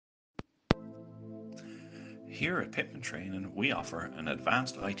Here at Pitman Training, we offer an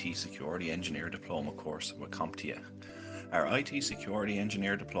Advanced IT Security Engineer Diploma course with CompTIA. Our IT Security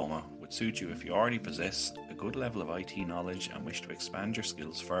Engineer Diploma would suit you if you already possess a good level of IT knowledge and wish to expand your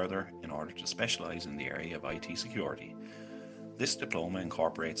skills further in order to specialise in the area of IT security. This diploma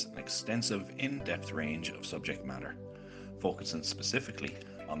incorporates an extensive, in-depth range of subject matter. Focusing specifically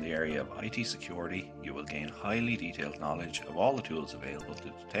on the area of IT security, you will gain highly detailed knowledge of all the tools available to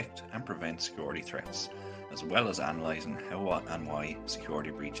detect and prevent security threats, as well as analysing how and why security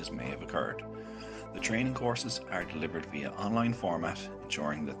breaches may have occurred. The training courses are delivered via online format,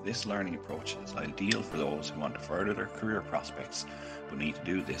 ensuring that this learning approach is ideal for those who want to further their career prospects but need to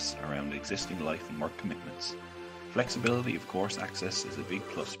do this around existing life and work commitments. Flexibility of course access is a big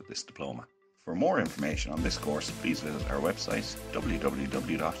plus with this diploma. For more information on this course, please visit our website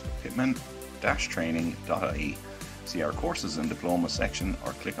www.pitman-training.ie. See our courses and diploma section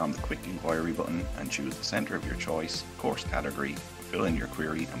or click on the quick inquiry button and choose the centre of your choice, course category, fill in your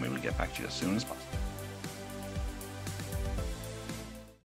query and we will get back to you as soon as possible.